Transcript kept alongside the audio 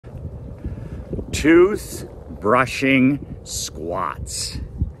Tooth brushing squats.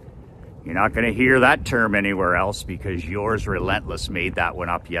 You're not going to hear that term anywhere else because yours relentless made that one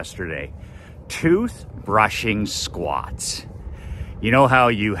up yesterday. Tooth brushing squats. You know how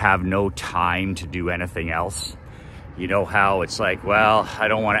you have no time to do anything else? You know how it's like, well, I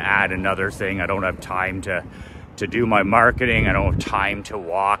don't want to add another thing. I don't have time to do my marketing. I don't have time to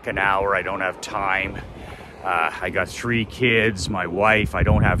walk an hour. I don't have time. I got 3 kids, my wife. I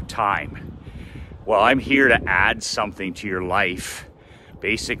don't have time. Well, I'm here to add something to your life.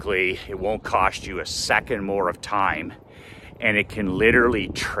 Basically, it won't cost you a second more of time, and it can literally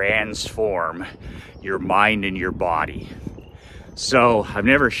transform your mind and your body. So I've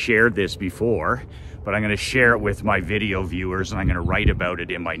never shared this before, but I'm going to share it with my video viewers, and I'm going to write about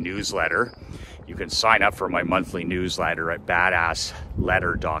it in my newsletter. You can sign up for my monthly newsletter at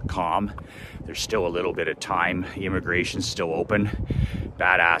badassletter.com. There's still a little bit of time. The immigration's still open.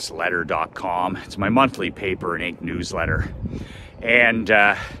 Badassletter.com. It's my monthly paper and ink newsletter. And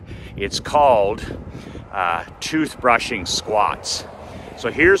it's called Toothbrushing Squats. So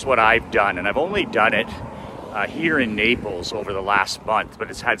here's what I've done, and I've only done it here in Naples over the last month,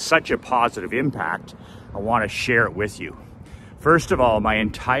 but it's had such a positive impact, I want to share it with you. First of all, my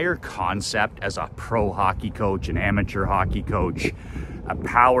entire concept as a pro hockey coach, an amateur hockey coach, a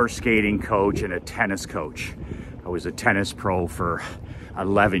power skating coach, and a tennis coach. I was a tennis pro for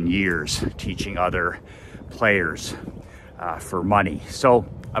 11 years, teaching other players for money. So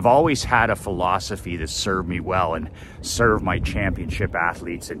I've always had a philosophy that served me well and served my championship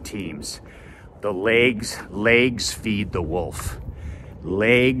athletes and teams. The legs feed the wolf.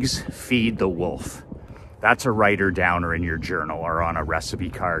 Legs feed the wolf. That's a writer downer in your journal or on a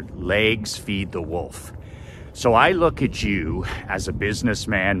recipe card. Legs feed the wolf. So I look at you as a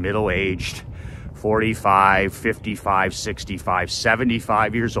businessman, middle-aged, 45, 55, 65,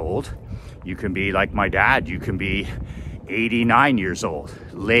 75 years old. You can be like my dad. You can be 89 years old.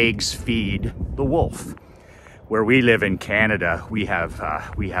 Legs feed the wolf. Where we live in Canada, we have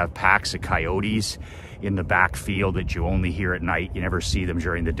packs of coyotes in the back field that you only hear at night. You never see them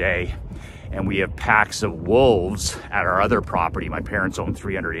during the day. And we have packs of wolves at our other property. My parents own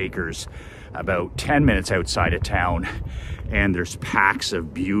 300 acres, about 10 minutes outside of town. And there's packs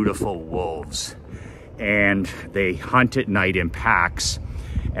of beautiful wolves. And they hunt at night in packs.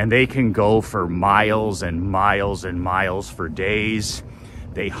 And they can go for miles and miles and miles for days.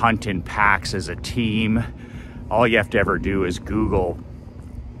 They hunt in packs as a team. All you have to ever do is Google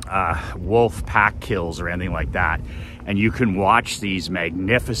wolf pack kills or anything like that, and you can watch these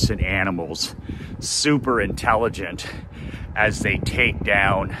magnificent animals, super intelligent, as they take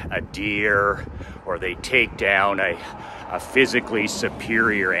down a deer or they take down a physically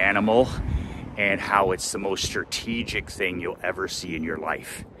superior animal, and how it's the most strategic thing you'll ever see in your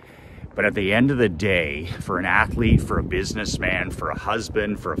life. But at the end of the day, for an athlete, for a businessman, for a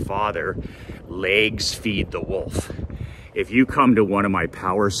husband, for a father, legs feed the wolf. If you come to one of my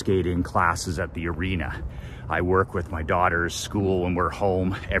power skating classes at the arena, I work with my daughter's school when we're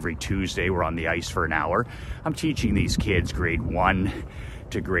home every Tuesday. We're on the ice for an hour. I'm teaching these kids grade 1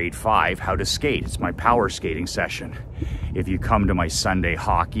 to grade 5 how to skate. It's my power skating session. If you come to my Sunday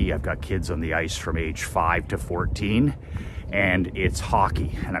hockey, I've got kids on the ice from age 5 to 14, and it's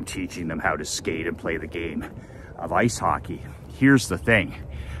hockey, and I'm teaching them how to skate and play the game of ice hockey. Here's the thing.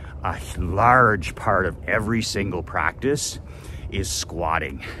 A large part of every single practice is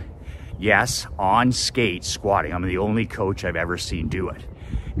squatting. Yes, on skate, squatting. I'm the only coach I've ever seen do it.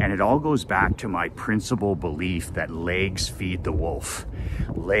 And it all goes back to my principal belief that legs feed the wolf.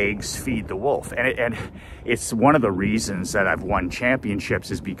 Legs feed the wolf. And it's one of the reasons that I've won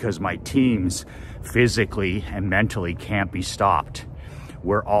championships is because my teams physically and mentally can't be stopped.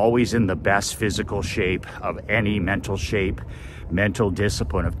 We're always in the best physical shape of any mental shape, mental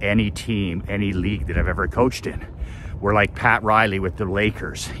discipline of any team, any league that I've ever coached in. We're like Pat Riley with the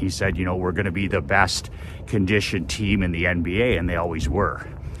Lakers. He said, you know, we're going to be the best conditioned team in the NBA, and they always were.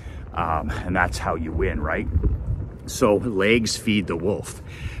 And that's how you win, right? So legs feed the wolf.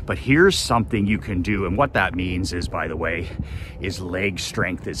 But here's something you can do, and what that means is, by the way, is leg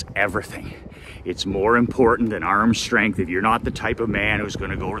strength is everything. It's more important than arm strength. If you're not the type of man who's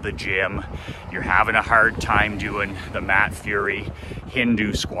going to go to the gym, you're having a hard time doing the Matt Fury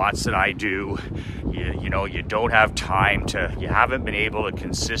Hindu squats that I do, you know, you don't have time to, you haven't been able to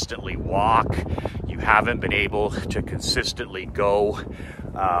consistently walk, you haven't been able to consistently go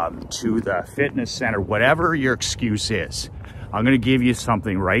to the fitness center, whatever your excuse is, I'm going to give you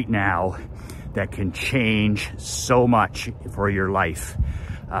something right now that can change so much for your life,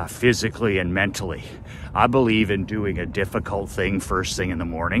 physically and mentally. I believe in doing a difficult thing first thing in the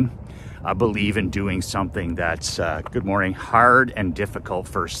morning. I believe in doing something that's, good morning, hard and difficult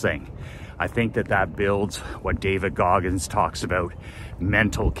first thing. I think that builds what David Goggins talks about,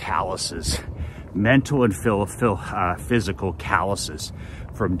 mental calluses, mental and physical calluses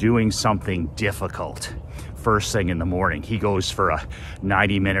from doing something difficult first thing in the morning. He goes for a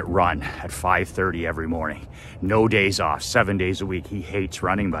 90-minute run at 5:30 every morning. No days off, 7 days a week. He hates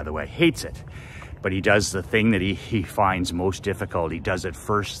running, by the way, hates it. But he does the thing that he finds most difficult. He does it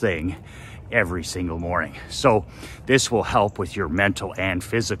first thing every single morning. So this will help with your mental and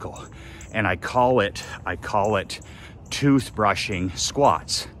physical. And I call it toothbrushing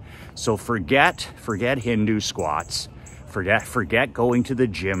squats. So forget Hindu squats. Forget going to the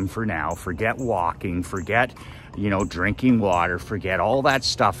gym for now. Forget walking. Forget, drinking water. Forget all that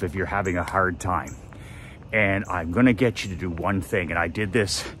stuff if you're having a hard time. And I'm gonna get you to do one thing. And I did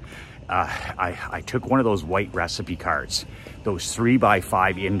this. I took one of those white recipe cards, those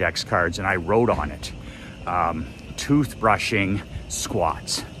 3x5 index cards, and I wrote on it, toothbrushing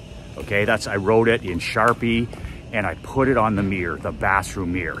squats. Okay, I wrote it in Sharpie and I put it on the mirror, the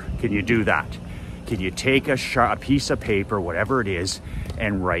bathroom mirror. Can you do that? Can you take a piece of paper, whatever it is,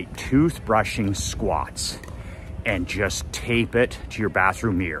 and write toothbrushing squats and just tape it to your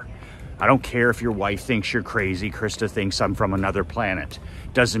bathroom mirror? I don't care if your wife thinks you're crazy, Krista thinks I'm from another planet.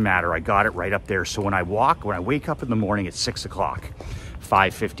 Doesn't matter, I got it right up there. So when I wake up in the morning at 6 o'clock,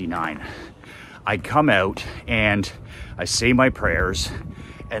 5:59, I come out and I say my prayers,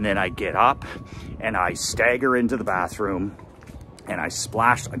 and then I get up and I stagger into the bathroom and I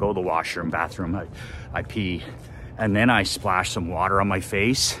go to the washroom, bathroom, I pee, and then I splash some water on my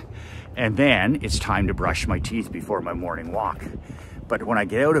face, and then it's time to brush my teeth before my morning walk. But when I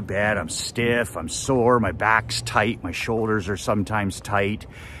get out of bed, I'm stiff, I'm sore, my back's tight, my shoulders are sometimes tight,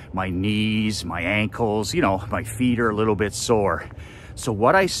 my knees, my ankles, my feet are a little bit sore. So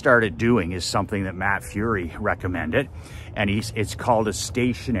what I started doing is something that Matt Fury recommended, and it's called a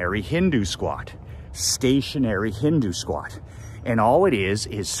stationary Hindu squat. Stationary Hindu squat. And all it is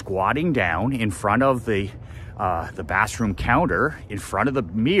squatting down in front of the bathroom counter, in front of the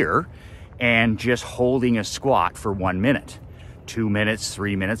mirror, and just holding a squat for 1 minute. 2 minutes,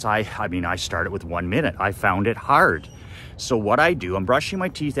 3 minutes. I started with 1 minute. I found it hard. So what I do, I'm brushing my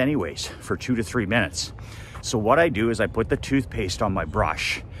teeth anyways for 2 to 3 minutes. So what I do is I put the toothpaste on my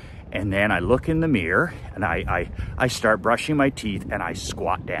brush, and then I look in the mirror and I start brushing my teeth and I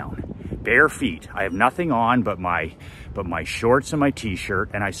squat down. Bare feet. I have nothing on but my shorts and my t-shirt,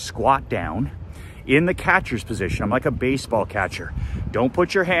 and I squat down in the catcher's position. I'm like a baseball catcher. Don't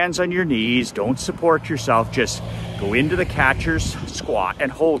put your hands on your knees. Don't support yourself. Just go into the catcher's squat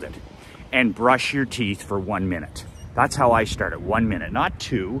and hold it and brush your teeth for 1 minute. That's how I started. 1 minute, not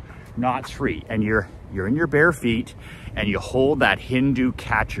 2, not 3. And you're in your bare feet and you hold that Hindu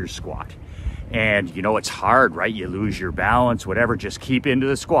catcher squat. And it's hard, right? You lose your balance, whatever, just keep into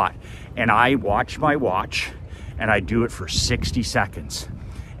the squat. And I watch my watch and I do it for 60 seconds.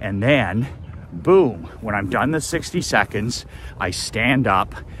 And then boom, when I'm done the 60 seconds, I stand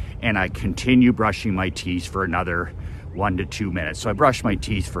up and I continue brushing my teeth for another 1 to 2 minutes. So I brush my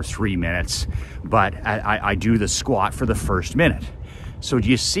teeth for 3 minutes, but I do the squat for the first minute. So do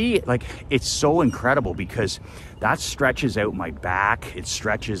you see, it's so incredible because that stretches out my back, it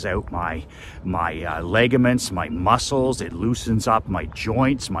stretches out my ligaments, my muscles, it loosens up my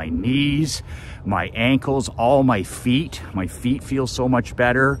joints, my knees, my ankles, all my feet. My feet feel so much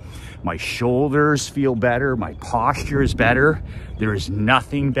better. My shoulders feel better. My posture is better. There is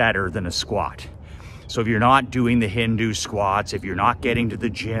nothing better than a squat. So if you're not doing the Hindu squats, if you're not getting to the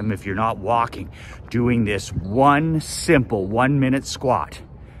gym, if you're not walking, doing this one simple 1 minute squat,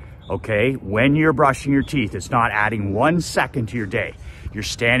 okay? When you're brushing your teeth, it's not adding 1 second to your day. You're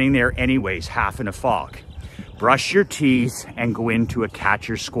standing there anyways, half in a fog. Brush your teeth and go into a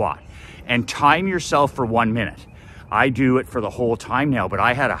catcher squat and time yourself for 1 minute. I do it for the whole time now, but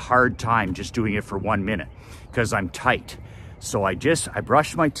I had a hard time just doing it for 1 minute because I'm tight. So I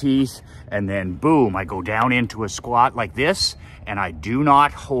brush my teeth and then boom, I go down into a squat like this, and I do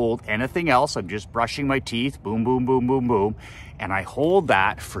not hold anything else. I'm just brushing my teeth, boom, boom, boom, boom, boom. And I hold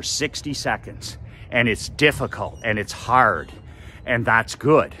that for 60 seconds. And it's difficult and it's hard, and that's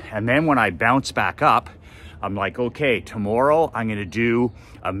good. And then when I bounce back up, I'm like, okay, tomorrow I'm gonna do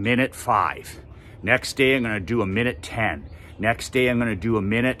a minute 5. Next day I'm gonna do a minute 10. Next day I'm gonna do a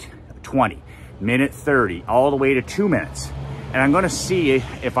minute 20, minute 30, all the way to 2 minutes. And I'm gonna see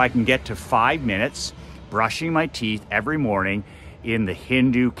if I can get to 5 minutes brushing my teeth every morning in the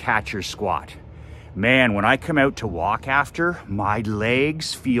Hindu catcher squat. Man, when I come out to walk after, my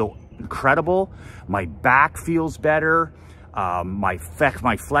legs feel incredible. My back feels better. My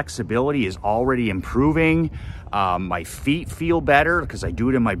flexibility is already improving. My feet feel better because I do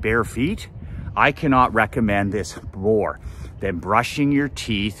it in my bare feet. I cannot recommend this more than brushing your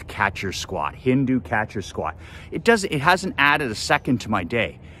teeth, catcher squat, Hindu catcher squat. It hasn't added a second to my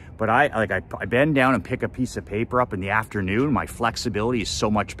day, but I bend down and pick a piece of paper up in the afternoon. My flexibility is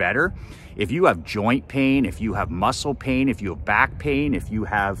so much better. If you have joint pain, if you have muscle pain, if you have back pain, if you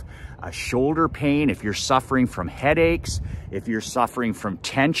have a shoulder pain, if you're suffering from headaches, if you're suffering from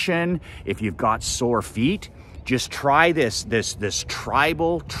tension, if you've got sore feet, just try this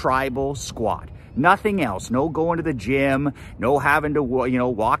tribal squat. Nothing else. No going to the gym, no having to,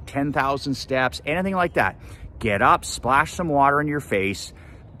 walk 10,000 steps, anything like that. Get up, splash some water in your face,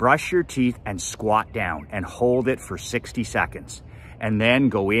 brush your teeth, and squat down and hold it for 60 seconds. And then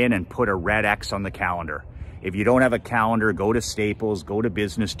go in and put a red X on the calendar. If you don't have a calendar, go to Staples, go to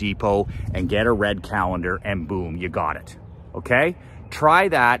Business Depot and get a red calendar, and boom, you got it. Okay? Try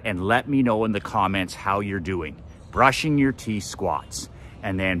that and let me know in the comments how you're doing. Brushing your teeth squats.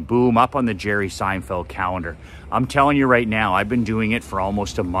 And then boom, up on the Jerry Seinfeld calendar. I'm telling you right now, I've been doing it for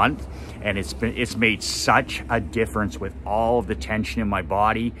almost a month, and it's made such a difference with all of the tension in my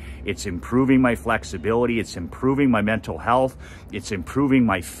body. It's improving my flexibility. It's improving my mental health. It's improving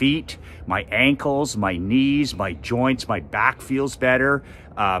my feet, my ankles, my knees, my joints. My back feels better.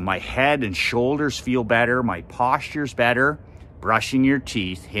 My head and shoulders feel better. My posture's better. Brushing your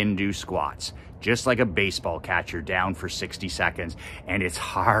teeth, Hindu squats. Just like a baseball catcher, down for 60 seconds. And it's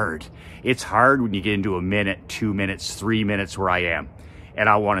hard. It's hard when you get into a minute, 2 minutes, 3 minutes where I am. And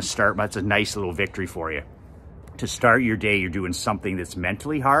I want to start, that's a nice little victory for you. To start your day, you're doing something that's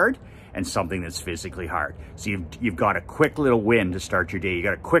mentally hard and something that's physically hard. So you've got a quick little win to start your day. You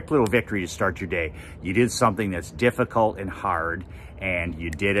got a quick little victory to start your day. You did something that's difficult and hard, and you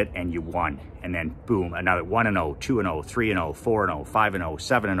did it and you won. And then boom, another 1-0, 2-0, 3-0, 4-0, 5-0,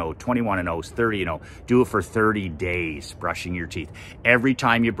 7-0, 21-0, 30-0. Do it for 30 days, brushing your teeth. Every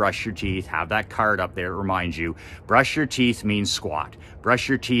time you brush your teeth, have that card up there that reminds you, brush your teeth means squat. Brush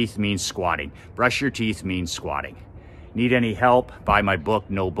your teeth means squatting. Brush your teeth means squatting. Need any help? Buy my book,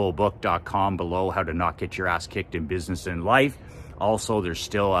 nobullbook.com, below, How to Not Get Your Ass Kicked in Business and Life. Also, there's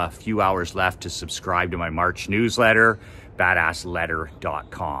still a few hours left to subscribe to my March newsletter,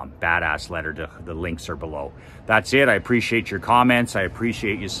 badassletter.com. Badass letter, the links are below. That's it. I appreciate your comments. I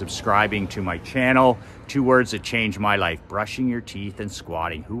appreciate you subscribing to my channel. 2 words that changed my life: brushing your teeth and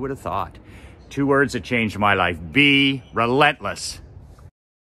squatting. Who would have thought? 2 words that changed my life: be relentless.